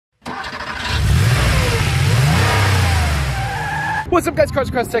What's up, guys? Cars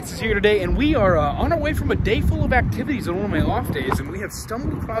Across Texas here today, and we are on our way from a day full of activities on one of my off days, and we have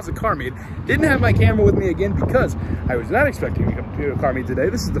stumbled across a car meet. Didn't have my camera with me again because I was not expecting to come to a car meet today.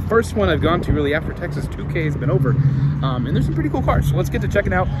 This is the first one I've gone to really after Texas 2K has been over, and there's some pretty cool cars, so let's get to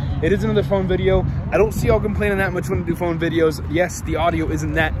checking out. It is another phone video. I don't see y'all complaining that much when I do phone videos. Yes, the audio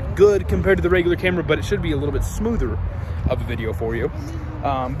isn't that good compared to the regular camera, but it should be a little bit smoother of a video for you.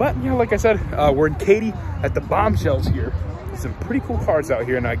 But, you know, like I said, we're in Katy at the Bombshells here. Some pretty cool cars out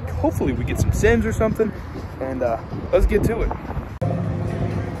here, and hopefully we get some sims or something, and let's get to it.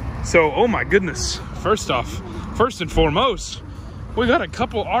 So, oh my goodness, first and foremost, we got a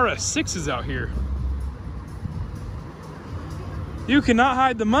couple RS6s out here. You cannot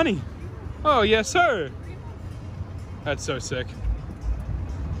hide the money. Oh yes sir. That's so sick.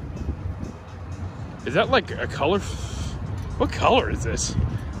 Is that like a color? What color is this?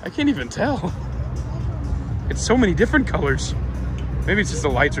 I can't even tell. It's so many different colors. Maybe it's just the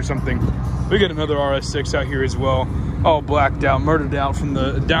lights or something. We got another RS6 out here as well. All blacked out, murdered out from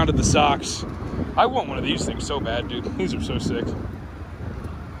the down to the socks. I want one of these things so bad, dude. These are so sick.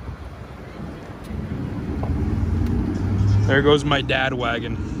 There goes my dad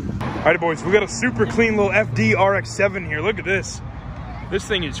wagon. All right, boys, we got a super clean little FD RX-7 here. Look at this. This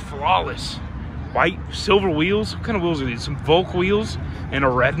thing is flawless. White, silver wheels. What kind of wheels are these? Some Volk wheels and a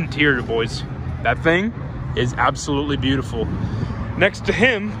red interior, boys. That thing is absolutely beautiful. Next to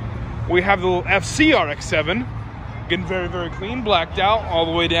him, we have the little FC RX-7, getting very, very clean, blacked out all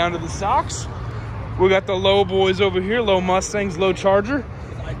the way down to the socks. We got the low boys over here, low Mustangs, low Charger,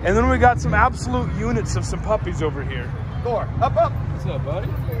 and then we got some absolute units of some puppies over here. Thor, up. What's up,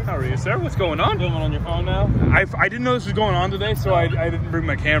 buddy? How are you, sir? What's going on? Filming on your phone now? I didn't know this was going on today, so I didn't bring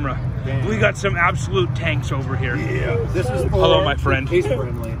my camera. Damn. We got some absolute tanks over here. Yeah, this is Thor. Hello, my friend. He's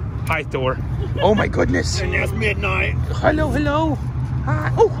friendly. Hi, Thor. Oh my goodness. And that's midnight. Hello.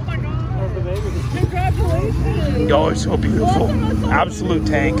 Hi. Oh my God. Congratulations. Oh, it's so beautiful. Absolute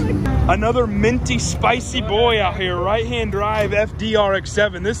tank. Another minty, spicy boy out here. Right-hand drive FD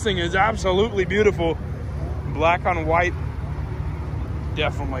RX-7. This thing is absolutely beautiful. Black on white.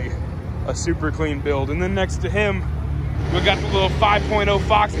 Definitely a super clean build. And then next to him, we got the little 5.0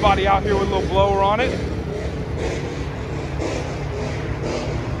 Fox body out here with a little blower on it.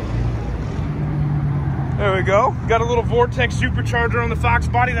 There we go. Got a little Vortex supercharger on the Fox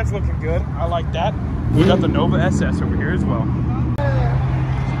body. That's looking good. I like that. We got the Nova SS over here as well.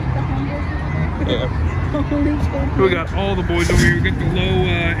 Yeah. We got all the boys over here. We got the low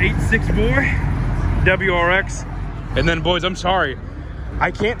 8.6 bore, WRX. And then, boys, I'm sorry. I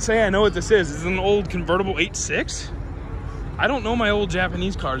can't say I know what this is. Is it an old convertible 8.6? I don't know my old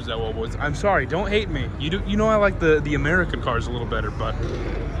Japanese cars that well, boys. I'm sorry. Don't hate me. You know I like the American cars a little better, but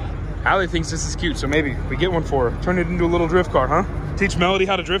Allie thinks this is cute, so maybe we get one for her. Turn it into a little drift car, huh? Teach Melody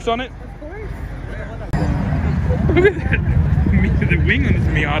how to drift on it? Of course. Look at that. The wing on this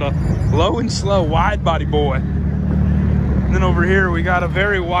Miata. Low and slow, wide body boy. And then over here, we got a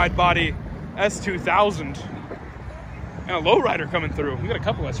very wide body S2000. And a lowrider coming through. We got a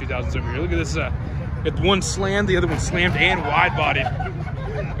couple S2000s over here. Look at this. Got one slammed, the other one slammed and wide bodied.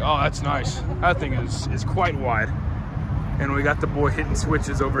 Oh, that's nice. That thing is quite wide. And we got the boy hitting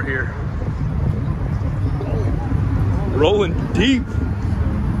switches over here. Rolling deep.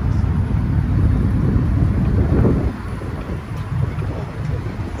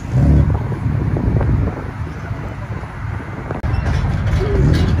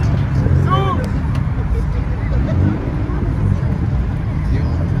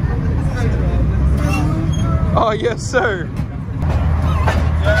 Oh, yes, sir.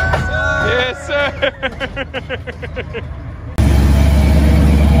 Yes, sir. Yes, sir.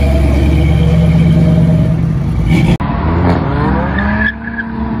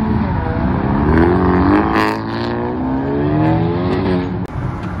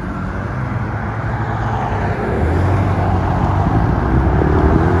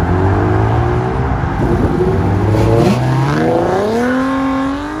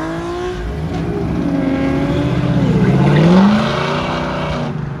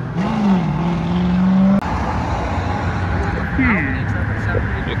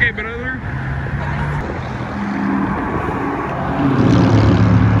 Okay, brother.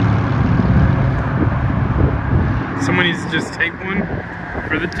 Someone needs to just take one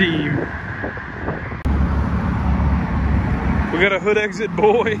for the team. We got a hood exit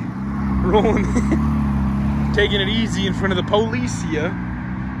boy rolling, taking it easy in front of the police here.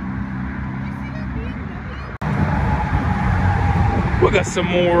 We got some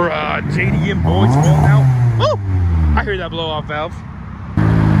more JDM boys rolling out. Oh, I hear that blow off valve.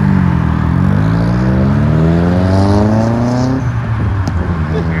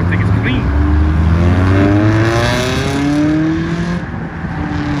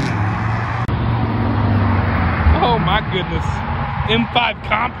 M5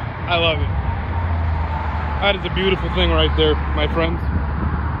 comp. I love it. That is a beautiful thing right there, my friends.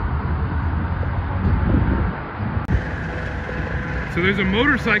 So there's a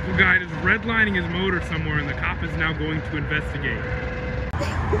motorcycle guy just redlining his motor somewhere, and the cop is now going to investigate.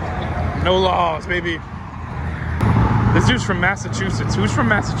 No laws, baby. This dude's from Massachusetts. Who's from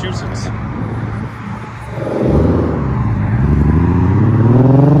Massachusetts?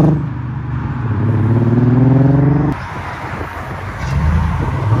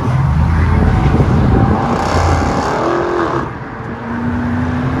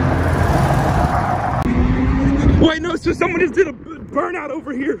 Wait, no, so someone just did a burnout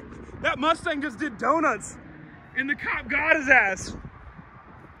over here. That Mustang just did donuts, and the cop got his ass.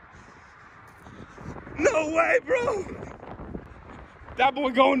 No way, bro. That boy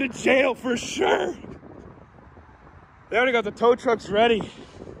going to jail for sure. They already got the tow trucks ready.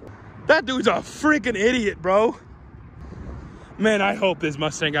 That dude's a freaking idiot, bro. Man, I hope this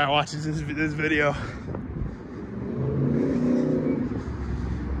Mustang guy watches this video.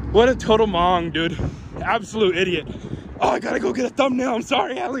 What a total mong, dude. Absolute idiot. Oh, I gotta go get a thumbnail. I'm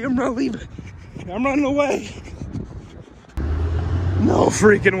sorry, Allie. I'm not leaving. I'm running away. No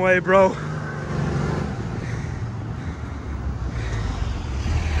freaking way, bro.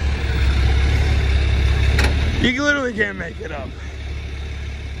 You literally can't make it up.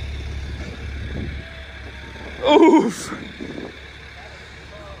 Oof.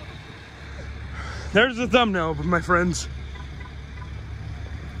 There's the thumbnail, my friends.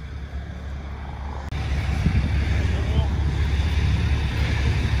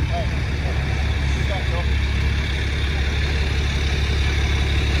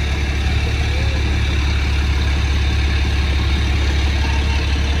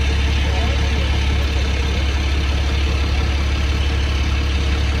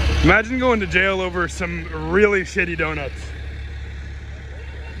 Imagine going to jail over some really shitty donuts.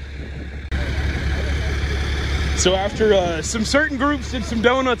 So after some certain groups did some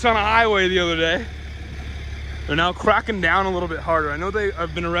donuts on a highway the other day, they're now cracking down a little bit harder. I know they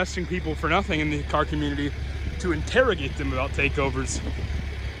have been arresting people for nothing in the car community to interrogate them about takeovers.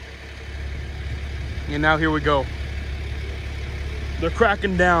 And now here we go. They're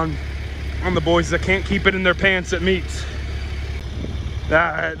cracking down on the boys that can't keep it in their pants at meets.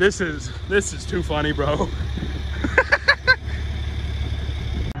 This is too funny, bro.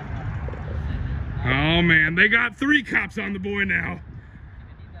 Oh man, they got 3 cops on the boy now.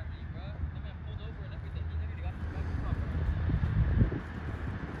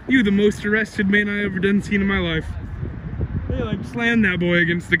 You the most arrested man I ever done seen in my life. They like slammed that boy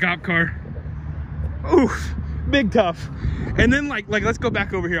against the cop car. Oof, big tough. And then like let's go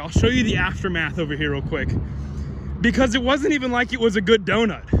back over here. I'll show you the aftermath over here real quick. Because it wasn't even like it was a good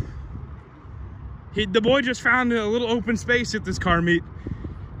donut. The boy just found a little open space at this car meet,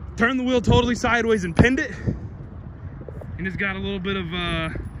 turned the wheel totally sideways and pinned it, and it's got a little bit of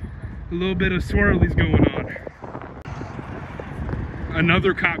swirlies going on.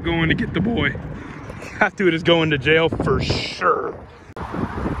 Another cop going to get the boy. That dude is going to jail for sure.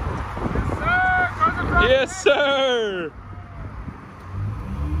 Yes, sir.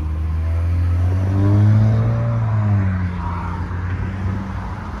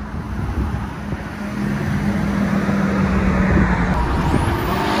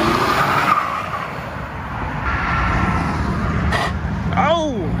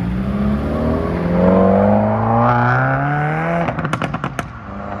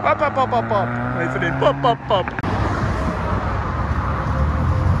 Up. Nice and in. Pop.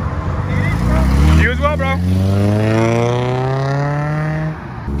 You as well, bro.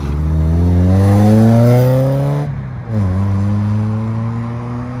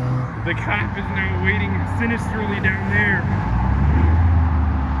 The cop is now waiting sinisterly down there.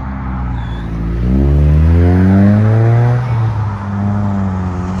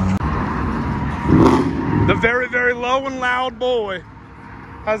 The very, very low and loud boy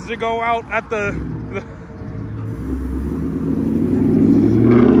has to go out at the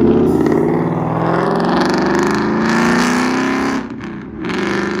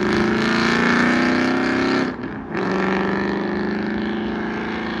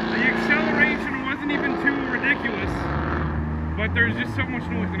acceleration wasn't even too ridiculous, but there's just so much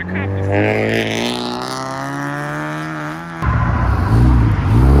noise and a cop is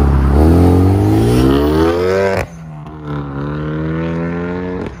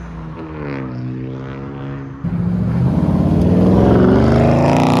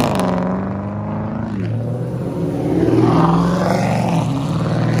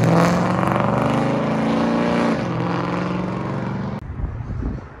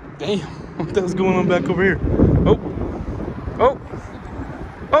Damn, what the hell's going on back over here? Oh.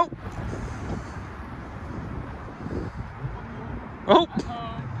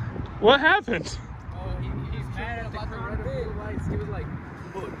 What happened? Oh, he's mad at the red and blue lights. He was like,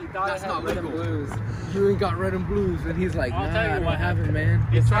 he thought that's not red and blues. You got red and blues, and he's like, nah, I don't have it, man.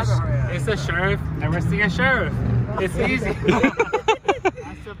 It's a sheriff. Arresting a sheriff. It's easy.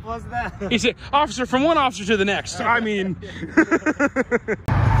 I suppose that. He said, officer, from one officer to the next. I mean.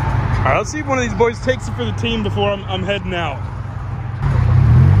 All right, let's see if one of these boys takes it for the team before I'm heading out.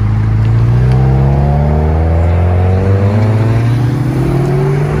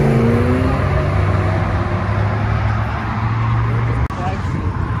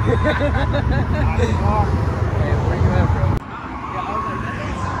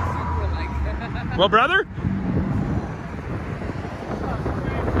 Well, brother?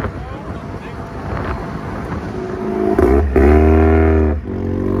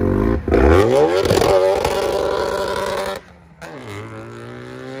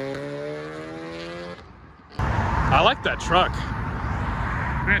 I like that truck.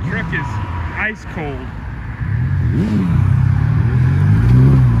 That truck is ice cold.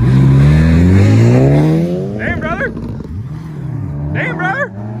 Damn, brother. Damn, brother.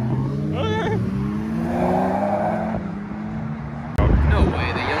 No way,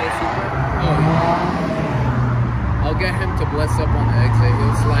 the yellow Super? Oh, yeah. I'll get him to bless up on the exit.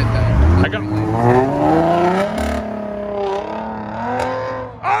 He'll slide that. I got.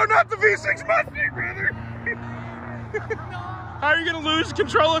 Oh, not the V6 Mustang, brother. How are you gonna lose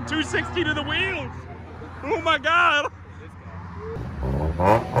control of 260 to the wheels? Oh my God.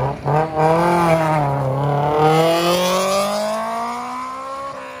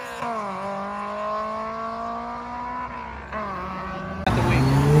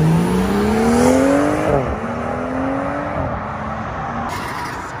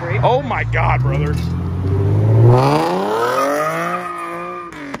 Oh my God, brother.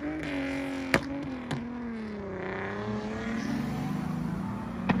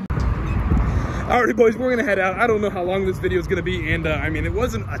 Alrighty, boys, we're gonna head out. I don't know how long this video is gonna be, and I mean, it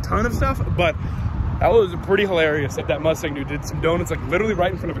wasn't a ton of stuff, but that was pretty hilarious that that Mustang dude did some donuts like literally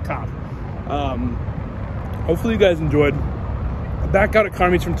right in front of a cop. Hopefully you guys enjoyed. Back out at car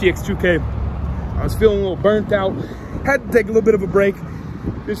meets from TX2K. I was feeling a little burnt out, had to take a little bit of a break,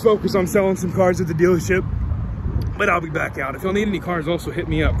 just focus on selling some cars at the dealership, but I'll be back out. If y'all need any cars, also hit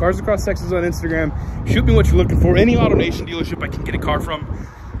me up. Cars Across Texas on Instagram. Shoot me what you're looking for. Any AutoNation dealership I can get a car from.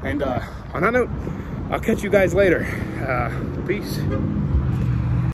 And on that note, I'll catch you guys later. Peace.